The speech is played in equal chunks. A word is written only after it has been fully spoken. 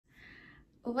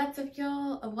What's up,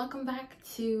 y'all? Welcome back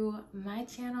to my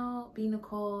channel, Be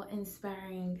Nicole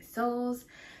Inspiring Souls.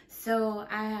 So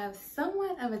I have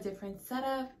somewhat of a different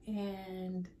setup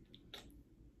and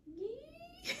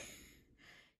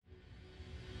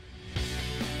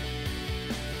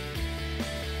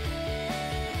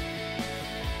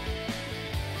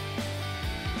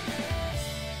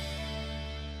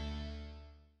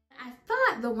I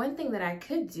thought the one thing that I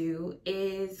could do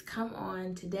is come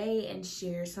on today and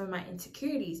share some of my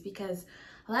insecurities, because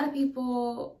a lot of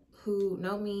people who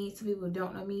know me, some people who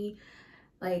don't know me,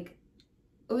 like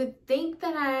would think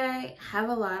that I have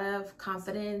a lot of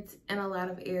confidence in a lot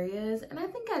of areas, and I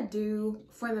think I do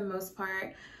for the most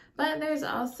part, but there's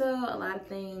also a lot of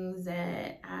things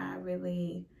that I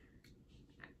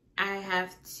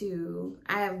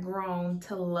have grown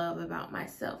to love about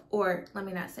myself, or let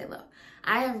me not say love.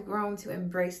 I have grown to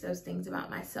embrace those things about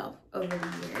myself over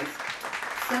the years.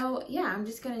 So yeah, I'm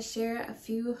just gonna share a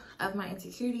few of my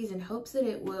insecurities in hopes that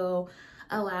it will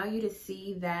allow you to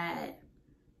see that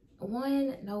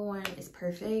one, no one is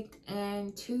perfect,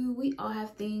 and two, we all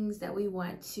have things that we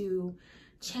want to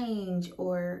change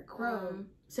or grow.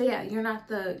 So yeah, you're not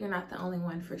the only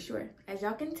one for sure. As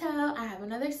y'all can tell, I have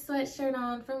another sweatshirt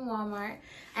on from Walmart,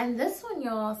 and this one,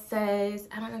 y'all, says,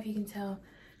 I don't know if you can tell,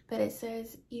 but it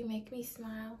says, "You make me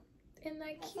smile." Isn't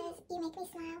that cute? It says, "You make me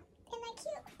smile." Isn't that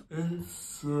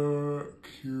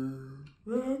cute?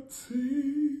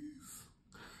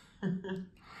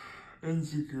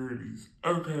 Insecurities.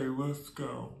 Okay, let's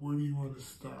go. Where do you want to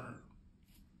start?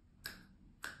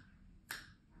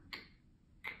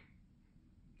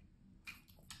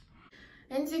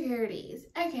 Insecurities.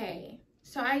 Okay,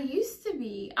 so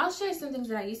I'll share some things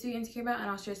that I used to be insecure about, and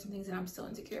I'll share some things that I'm still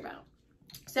insecure about.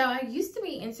 So I used to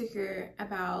be insecure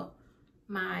about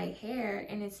my hair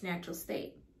in its natural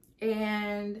state.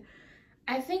 And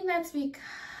I think that's because,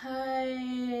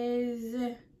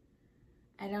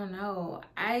 I don't know,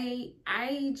 I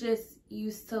just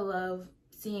used to love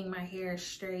seeing my hair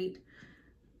straight.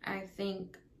 I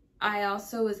think I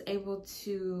also was able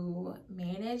to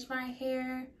manage my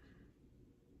hair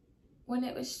when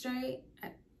it was straight,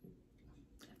 if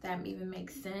that even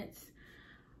makes sense.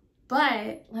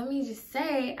 But let me just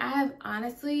say, I have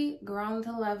honestly grown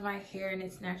to love my hair in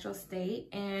its natural state,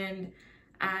 and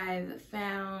I've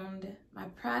found my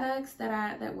products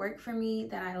that work for me,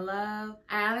 that I love.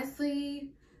 I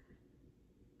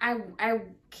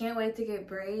can't wait to get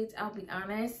braids, I'll be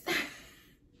honest.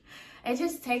 It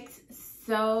just takes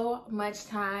so much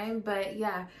time, but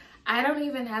yeah, I don't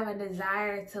even have a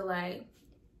desire to like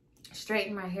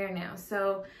straighten my hair now.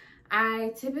 So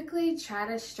I typically try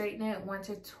to straighten it once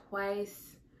or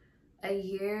twice a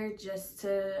year just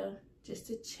to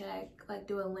check, like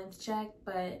do a length check.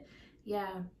 But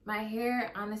yeah, my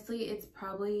hair, honestly, it's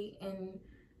probably in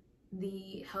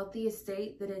the healthiest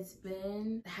state that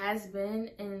has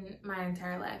been in my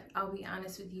entire life. I'll be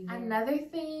honest with you. Another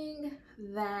thing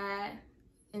that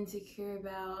I'm insecure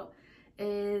about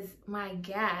is my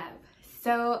gap.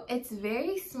 So it's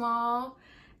very small,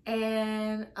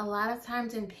 and a lot of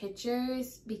times in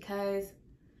pictures, because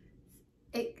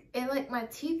it like my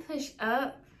teeth push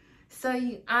up, so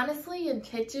you honestly in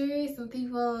pictures some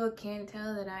people can't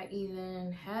tell that I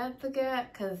even have the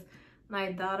gap because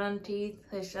my bottom teeth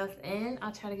push up in.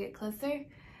 I'll try to get closer,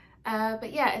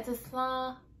 but yeah, it's a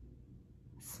small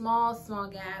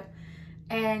gap.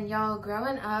 And y'all,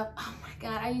 growing up, oh my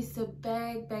god, I used to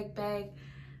beg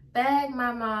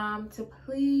my mom to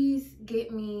please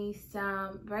get me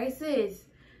some braces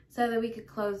so that we could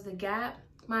close the gap.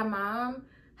 My mom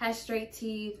has straight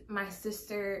teeth, my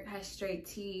sister has straight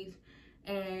teeth,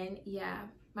 and yeah,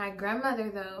 my grandmother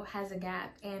though has a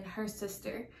gap, and her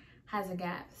sister has a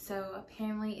gap. So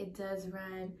apparently it does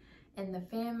run in the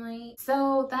family.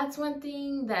 So that's one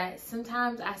thing that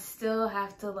sometimes I still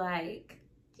have to like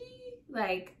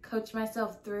coach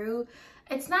myself through.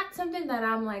 It's not something that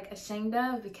I'm like ashamed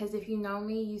of, because if you know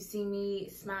me, you see me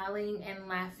smiling and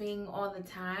laughing all the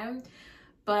time.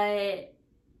 But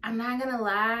I'm not gonna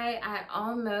lie, I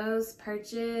almost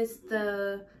purchased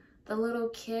the little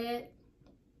kit.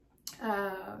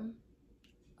 I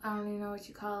don't even know what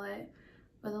you call it,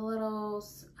 but the little,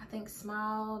 I think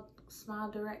Smile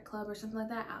Direct Club or something like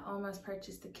that. I almost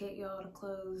purchased the kit, y'all, to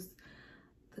close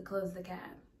the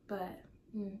gap, but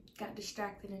got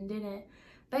distracted and didn't.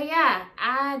 But yeah,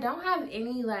 I don't have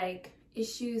any like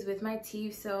issues with my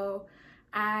teeth, so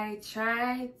I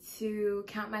try to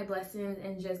count my blessings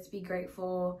and just be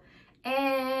grateful.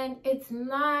 And it's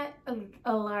not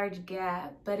a large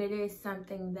gap, but it is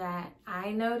something that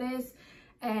I notice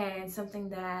and something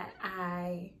that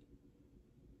I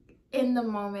in the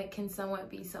moment can somewhat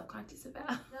be self-conscious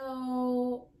about. So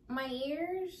So my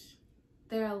ears,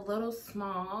 they're a little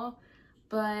small,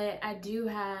 but I do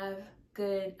have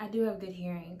good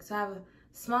hearing. So I have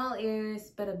small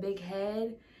ears but a big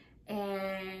head.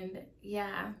 And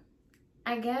yeah,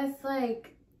 I guess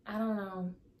like, I don't know,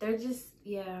 they're just,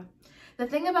 yeah. The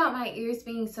thing about my ears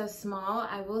being so small,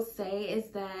 I will say, is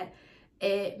that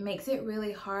it makes it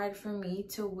really hard for me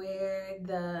to wear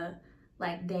the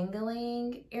like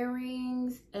dangling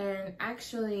earrings. And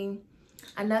actually,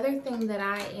 another thing that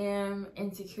I am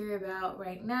insecure about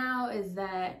right now is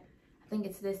that I think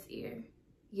it's this ear.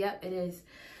 Yep, it is.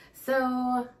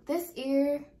 So this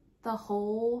ear, the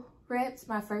hole ripped,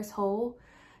 my first hole.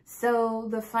 So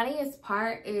the funniest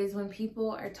part is when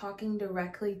people are talking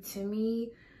directly to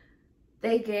me,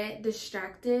 they get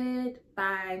distracted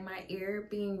by my ear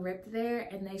being ripped there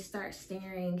and they start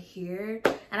staring here.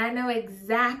 And I know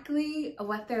exactly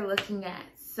what they're looking at.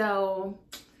 So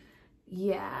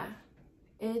yeah,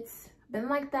 it's been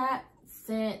like that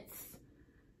since,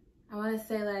 I want to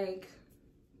say like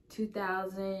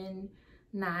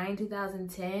 2009,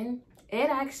 2010.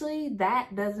 It actually,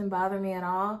 that doesn't bother me at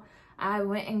all. I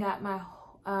went and got my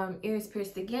ears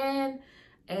pierced again,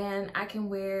 and I can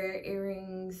wear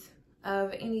earrings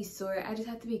of any sort. I just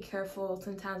have to be careful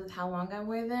sometimes with how long I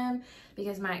wear them,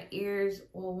 because my ears,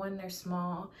 well, one, they're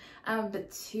small, but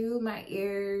two, my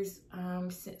ears are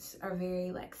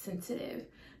very like sensitive.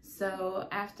 So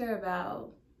after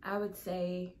about, I would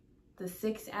say the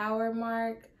 6-hour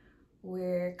mark,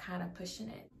 we're kind of pushing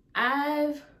it.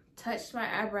 I've touched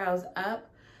my eyebrows up,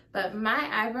 but my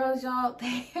eyebrows, y'all,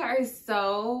 they are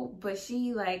so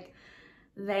bushy. Like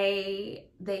they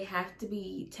have to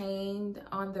be tamed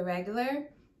on the regular.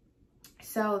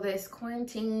 So this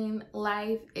quarantine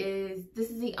life this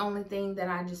is the only thing that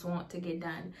I just want to get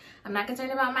done. I'm not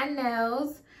concerned about my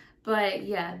nails, but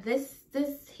yeah, this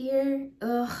here,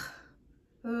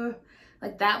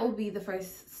 like that will be the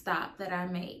first stop that I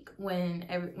make when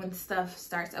stuff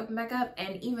starts open back up.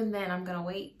 And even then I'm gonna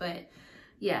wait, but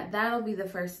yeah, that'll be the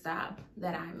first stop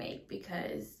that I make,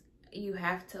 because you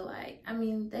have to, like, I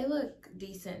mean, they look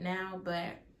decent now,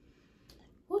 but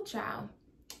we'll try.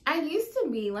 I used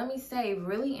to be, let me say,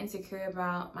 really insecure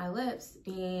about my lips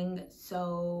being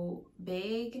so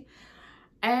big.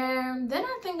 And then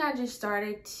I think I just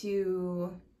started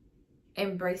to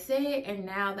embrace it, and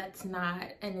now that's not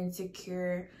an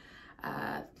insecure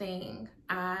thing.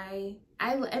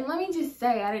 And let me just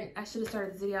say, I should have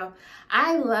started this video.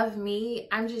 I love me.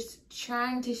 I'm just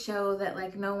trying to show that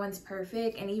like no one's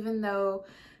perfect, and even though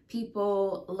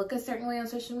people look a certain way on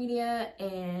social media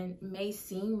and may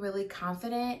seem really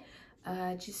confident,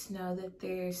 just know that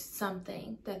there's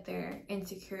something that they're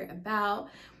insecure about.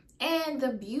 And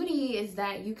the beauty is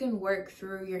that you can work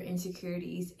through your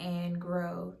insecurities and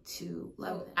grow to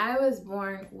love them. I was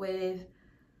born with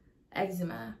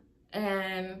eczema,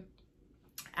 and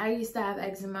I used to have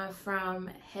eczema from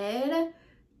head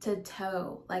to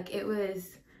toe. Like it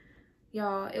was,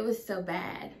 y'all, it was so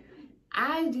bad.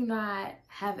 I do not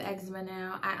have eczema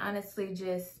now. I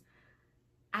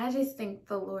just think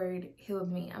the Lord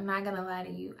healed me. I'm not gonna lie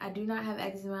to you. I do not have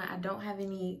eczema. I don't have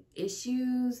any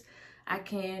issues. I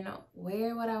can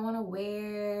wear what I want to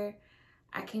wear.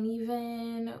 I can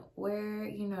even wear,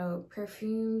 you know,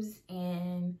 perfumes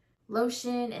and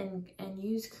lotion and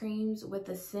use creams with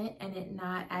a scent and it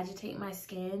not agitate my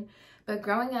skin. But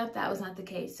growing up, that was not the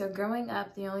case. So growing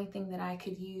up, the only thing that I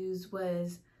could use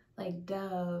was like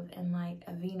Dove and like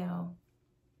Aveeno.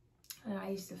 And I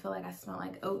used to feel like I smelled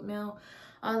like oatmeal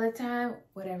all the time,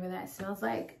 whatever that smells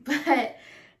like. But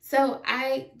so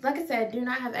like I said, do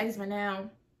not have eczema now,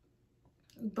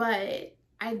 but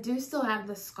I do still have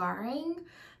the scarring.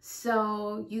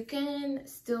 So you can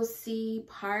still see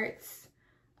parts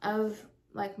of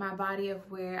like my body of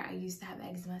where I used to have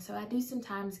eczema. So I do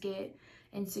sometimes get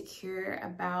insecure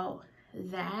about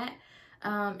that.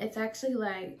 It's actually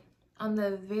like on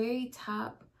the very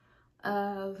top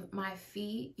of my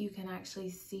feet, you can actually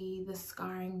see the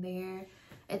scarring there.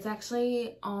 It's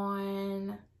actually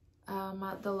on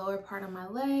the lower part of my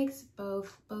legs,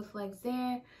 both legs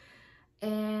there.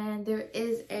 And there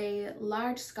is a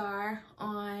large scar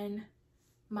on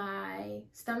my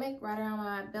stomach, right around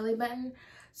my belly button.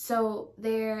 So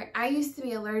I used to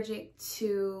be allergic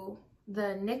to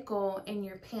the nickel in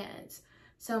your pants.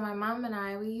 So my mom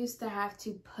and we used to have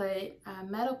to put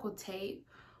medical tape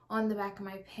on the back of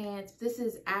my pants. This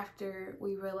is after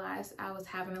we realized I was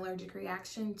having an allergic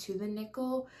reaction to the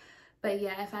nickel. But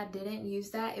yeah, if I didn't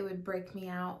use that, it would break me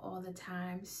out all the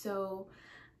time. So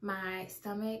my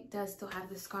stomach does still have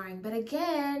the scarring. But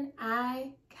again,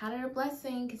 I count it a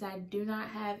blessing because I do not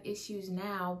have issues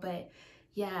now. But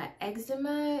yeah,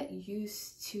 eczema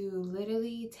used to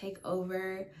literally take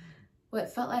over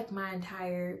what felt like my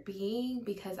entire being,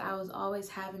 because I was always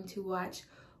having to watch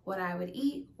what I would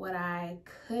eat, what I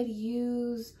could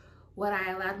use, what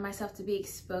I allowed myself to be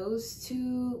exposed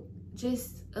to.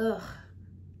 Just, ugh,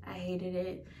 I hated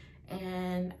it.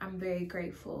 And I'm very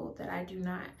grateful that I do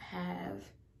not have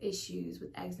issues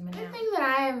with eczema now. One thing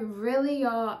that I am really,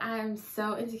 y'all, I'm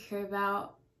so insecure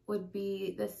about would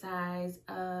be the size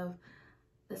of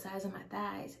my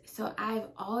thighs. So I've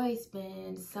always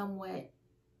been somewhat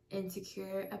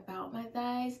insecure about my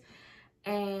thighs,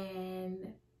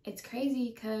 and it's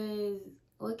crazy because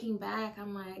looking back,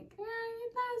 I'm like, your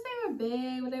thighs, they were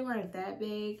big, but they weren't that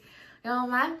big. Y'all,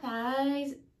 my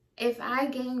thighs, if I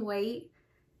gain weight,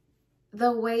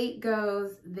 the weight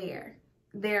goes there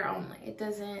only. It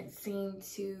doesn't seem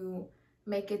to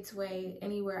make its way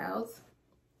anywhere else.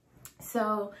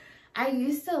 So I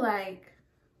used to like,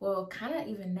 well, kind of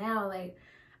even now, like,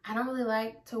 I don't really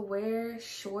like to wear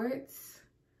shorts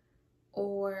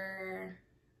or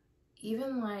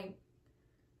even like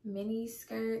mini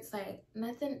skirts, like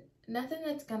nothing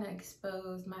that's gonna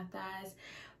expose my thighs.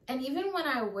 And even when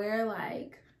I wear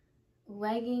like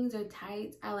leggings or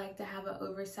tights, I like to have an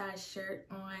oversized shirt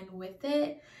on with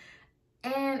it.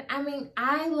 And I mean,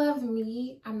 I love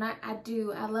me. I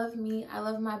love me. I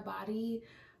love my body.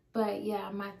 But yeah,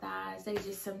 my thighs, they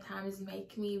just sometimes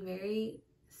make me very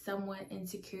somewhat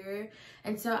insecure.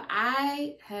 And so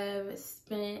I have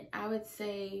spent, I would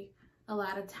say, a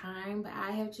lot of time, but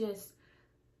I have just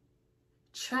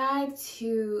tried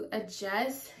to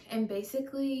adjust and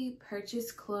basically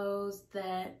purchase clothes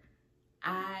that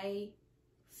I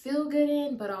feel good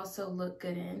in, but also look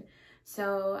good in.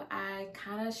 So I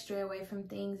kind of stray away from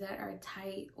things that are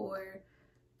tight or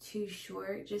too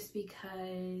short, just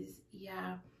because,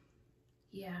 yeah,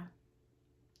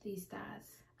 these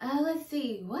thighs. Let's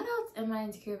see, what else am I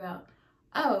insecure about?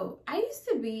 Oh, I used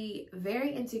to be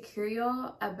very insecure,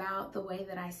 y'all, about the way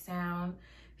that I sound.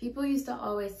 People used to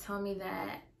always tell me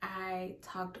that I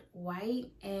talked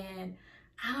white, and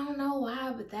I don't know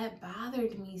why, but that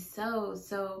bothered me so.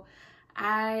 So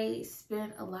I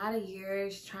spent a lot of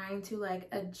years trying to like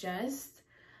adjust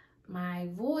my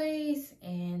voice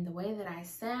and the way that I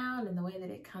sound and the way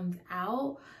that it comes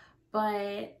out.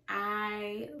 But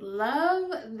I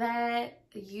love that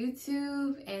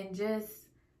YouTube and just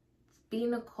Be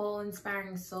Nicole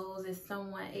Inspiring Souls is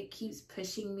someone, it keeps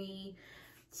pushing me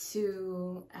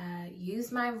to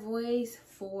use my voice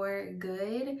for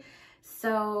good.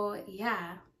 So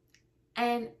yeah.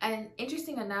 And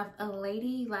interesting enough, a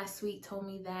lady last week told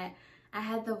me that I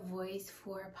had the voice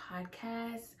for a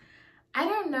podcast. I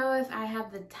don't know if I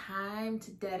have the time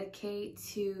to dedicate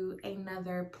to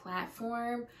another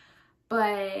platform, but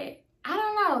I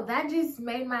don't know, that just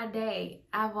made my day.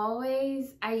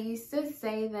 I used to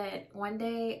say that one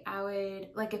day I would,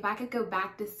 like, if I could go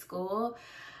back to school,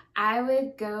 I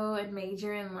would go and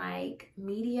major in like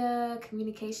media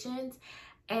communications,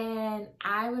 and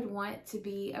I would want to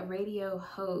be a radio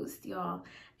host, y'all.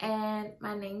 And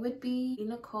my name would be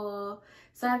Nicole.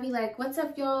 So I'd be like, what's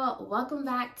up, y'all? Welcome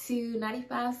back to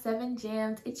 95.7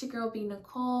 Gems. It's your girl, B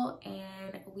Nicole,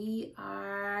 and we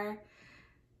are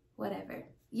whatever.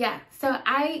 Yeah, so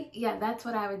that's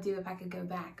what I would do if I could go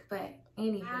back. But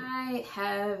anyway, I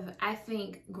have, I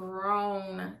think,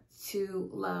 grown to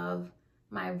love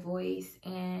my voice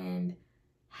and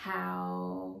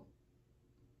how,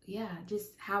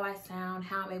 just how I sound,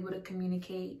 how I'm able to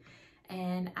communicate.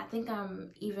 And I think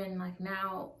I'm even like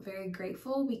now very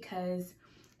grateful, because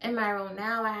in my role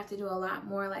now I have to do a lot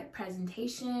more like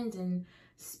presentations and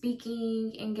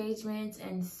speaking engagements,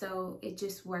 and so it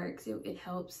just works. It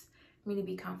helps me to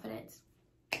be confident.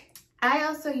 I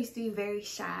also used to be very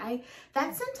shy.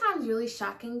 That's sometimes really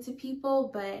shocking to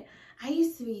people, but I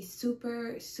used to be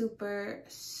super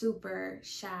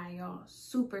shy, y'all.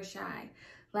 Super shy.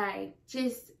 Like,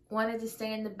 just wanted to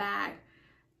stay in the back.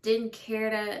 Didn't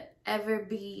care to ever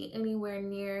be anywhere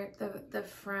near the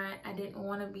front. I didn't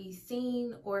want to be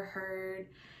seen or heard.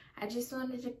 I just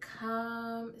wanted to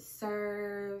come,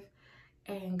 serve,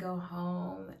 and go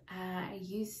home. I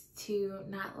used to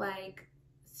not like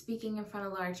speaking in front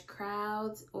of large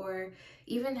crowds, or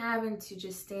even having to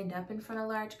just stand up in front of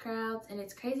large crowds. And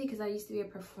it's crazy because I used to be a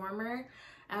performer.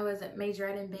 I was a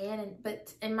majorette in band,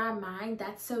 but in my mind,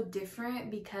 that's so different,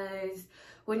 because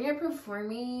when you're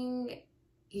performing,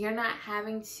 you're not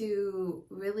having to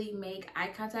really make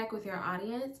eye contact with your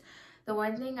audience. The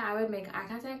one thing I would make eye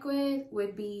contact with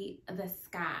would be the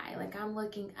sky. Like, I'm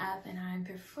looking up and I'm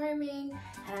performing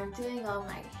and I'm doing all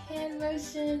my hand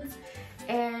motions,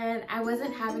 and I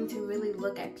wasn't having to really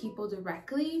look at people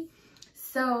directly.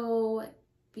 So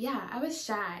But yeah, I was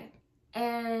shy.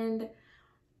 And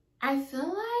I feel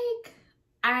like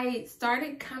I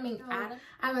started coming out of,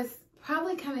 I was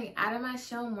probably coming out of my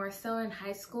shell more so in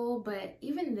high school, but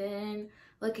even then,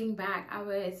 looking back, I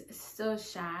was still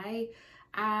shy.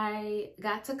 I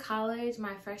got to college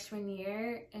my freshman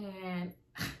year, and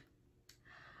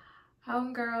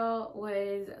homegirl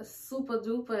was super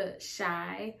duper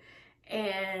shy,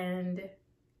 and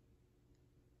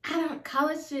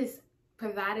college just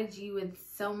provided you with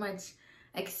so much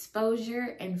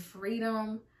exposure and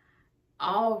freedom,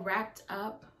 all wrapped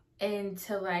up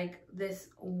into like this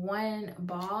one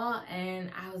ball.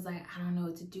 And I was like, I don't know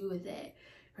what to do with it,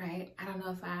 right? I don't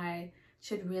know if I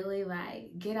should really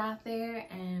like get out there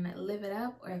and live it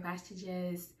up, or if I should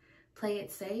just play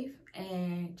it safe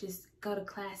and just go to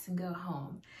class and go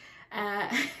home. uh,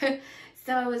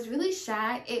 so I was really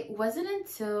shy. It wasn't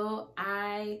until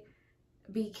I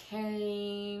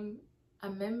became a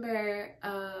member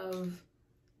of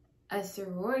a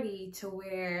sorority to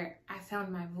where I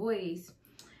found my voice.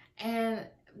 And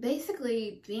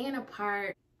basically being a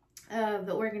part of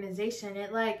the organization,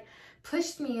 it like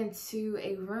pushed me into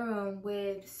a room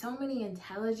with so many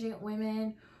intelligent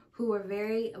women who were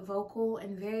very vocal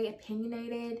and very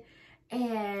opinionated.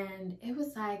 And it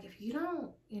was like, if you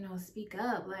don't, you know, speak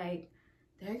up, like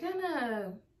they're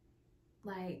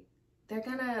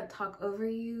gonna talk over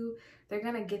you. They're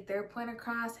gonna get their point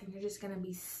across, and you're just gonna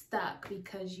be stuck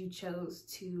because you chose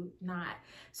to not.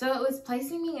 So it was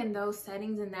placing me in those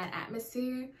settings, in that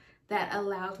atmosphere, that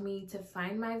allowed me to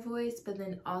find my voice, but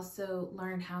then also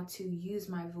learn how to use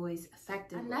my voice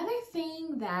effectively. Another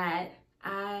thing that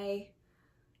I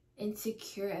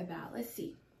insecure about, let's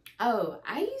see. Oh,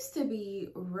 I used to be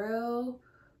real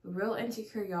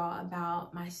insecure, y'all,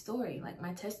 about my story, like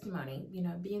my testimony, you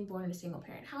know, being born in a single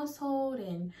parent household,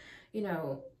 and, you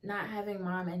know, not having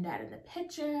mom and dad in the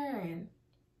picture, and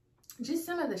just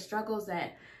some of the struggles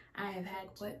that I have had,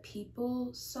 what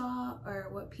people saw or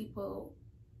what people,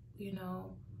 you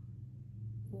know,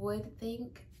 would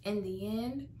think in the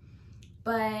end.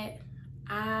 But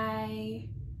I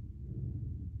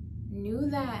knew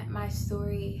that my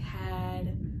story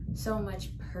had so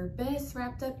much purpose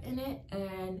wrapped up in it,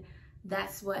 and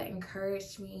that's what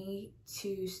encouraged me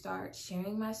to start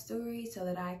sharing my story, so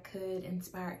that I could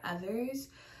inspire others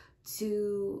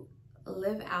to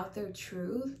live out their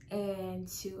truth and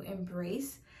to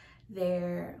embrace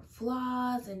their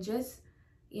flaws, and just,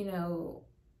 you know,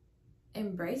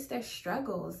 embrace their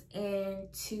struggles,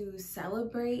 and to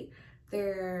celebrate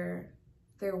their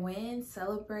wins,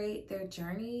 celebrate their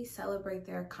journey, celebrate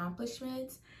their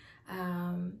accomplishments.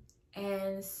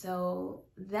 And so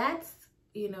that's,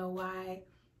 you know, why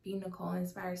Be Nicole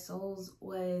Inspired Souls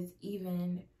was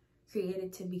even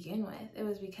created to begin with. It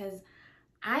was because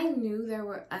I knew there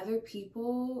were other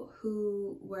people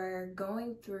who were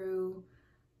going through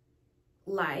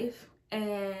life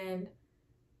and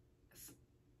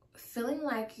feeling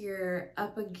like you're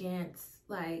up against,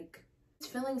 like,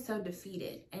 feeling so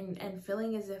defeated, and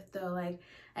feeling as if though, like,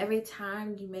 every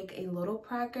time you make a little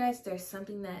progress, there's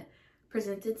something that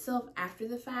presents itself after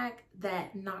the fact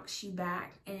that knocks you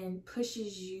back and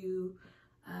pushes you,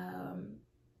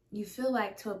 you feel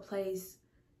like, to a place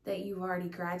that you've already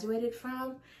graduated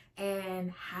from.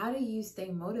 And how do you stay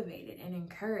motivated and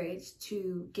encouraged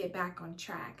to get back on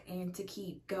track and to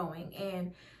keep going,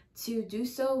 and to do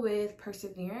so with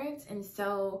perseverance? And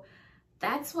so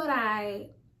that's what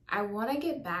I want to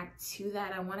get back to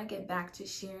that. I want to get back to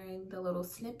sharing the little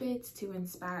snippets to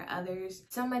inspire others.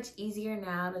 So much easier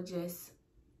now to just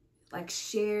like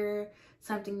share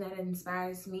something that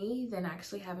inspires me than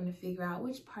actually having to figure out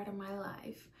which part of my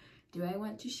life do I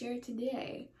want to share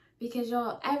today. Because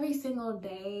y'all, every single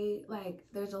day, like,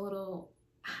 there's a little,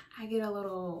 I get a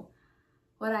little,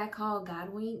 what I call God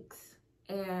winks.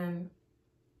 And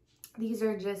these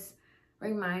are just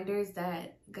reminders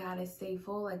that God is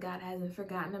faithful, like God hasn't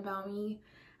forgotten about me.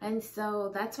 And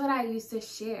so that's what I used to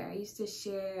share. I used to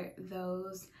share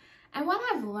those. And what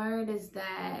I've learned is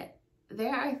that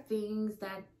there are things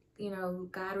that, you know,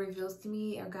 God reveals to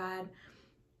me, or God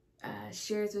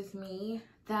shares with me,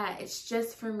 that it's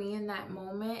just for me in that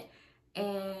moment,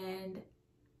 and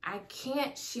I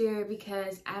can't share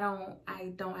because I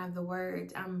don't have the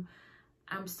words.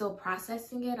 I'm still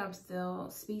processing it. I'm still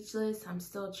speechless. I'm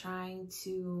still trying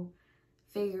to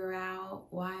figure out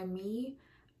why me.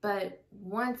 But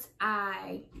once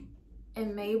I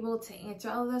am able to answer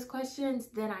all of those questions,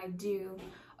 then I do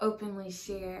openly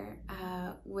share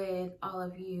with all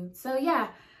of you. So yeah,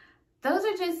 those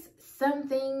are just some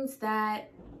things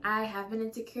that I have been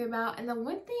insecure about. And the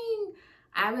one thing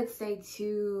I would say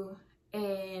too,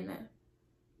 in,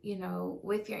 you know,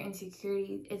 with your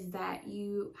insecurities is that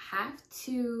you have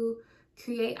to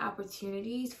create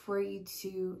opportunities for you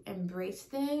to embrace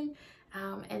them.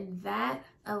 And that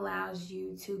allows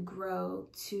you to grow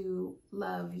to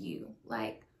love you,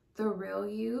 like the real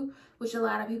you, which a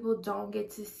lot of people don't get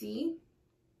to see.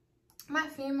 My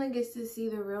family gets to see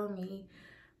the real me.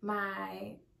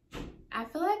 I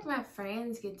feel like my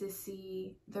friends get to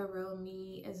see the real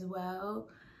me as well.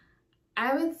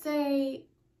 I would say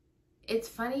it's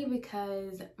funny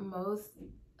because most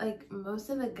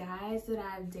of the guys that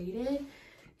I've dated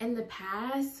in the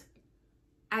past,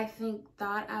 I think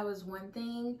thought I was one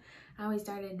thing, and we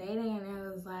started dating and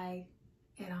it was like,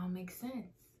 it all makes sense.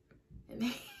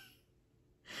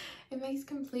 It makes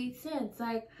complete sense.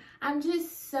 Like, I'm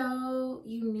just so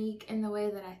unique in the way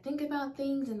that I think about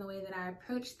things and the way that I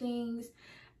approach things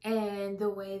and the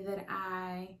way that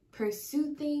I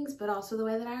pursue things, but also the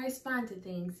way that I respond to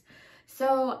things.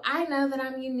 So I know that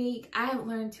I'm unique. I have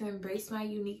learned to embrace my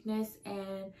uniqueness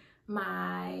and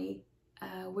my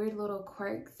weird little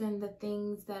quirks and the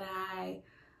things that I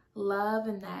love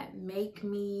and that make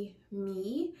me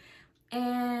me.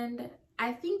 And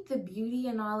I think the beauty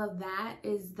in all of that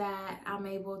is that I'm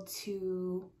able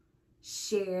to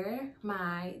share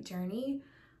my journey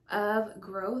of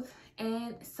growth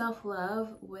and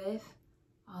self-love with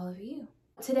all of you.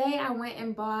 Today I went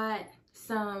and bought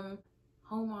some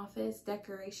home office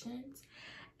decorations,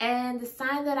 and the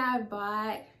sign that I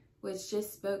bought, which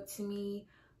just spoke to me,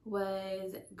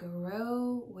 was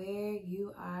grow where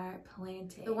you are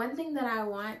planted. The one thing that I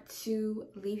want to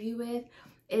leave you with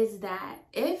is that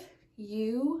if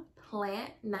you plant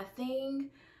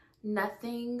nothing,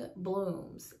 nothing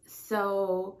blooms.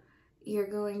 So you're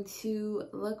going to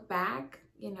look back,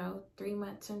 you know, 3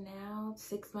 months from now,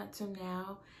 6 months from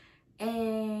now,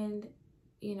 and,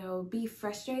 you know, be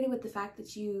frustrated with the fact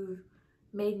that you've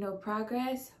made no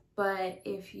progress. But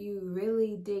if you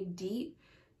really dig deep,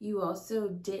 you also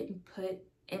didn't put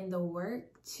in the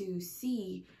work to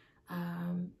see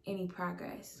any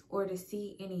progress or to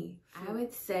see any fruit. I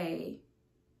would say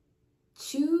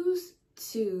choose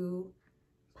to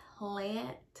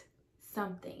plant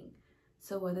something.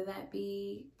 So whether that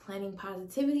be planting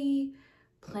positivity,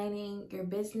 planting your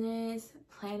business,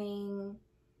 planting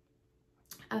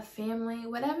a family,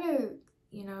 whatever,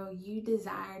 you know, you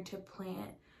desire to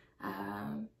plant,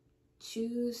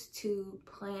 choose to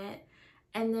plant,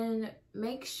 and then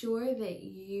make sure that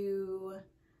you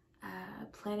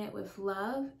plant it with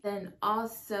love. Then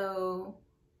also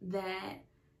that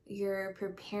you're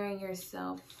preparing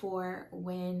yourself for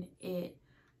when it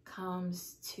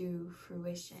comes to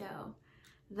fruition. So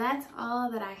that's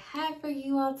all that I have for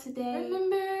you all today.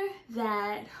 Remember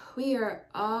that we are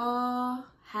all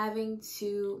having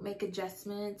to make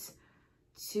adjustments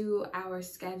to our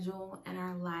schedule and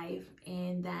our life,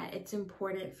 and that it's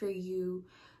important for you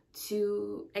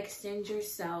to extend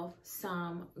yourself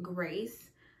some grace,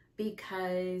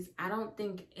 because I don't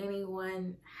think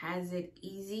anyone has it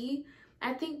easy.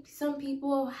 I think some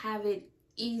people have it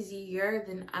easier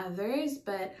than others,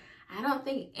 but I don't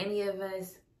think any of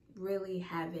us really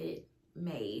have it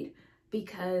made,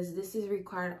 because this has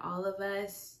required all of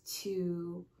us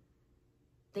to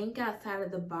think outside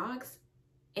of the box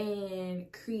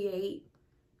and create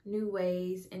new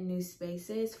ways and new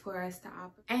spaces for us to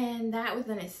operate. And that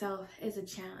within itself is a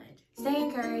challenge. Stay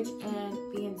encouraged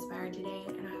and be inspired today.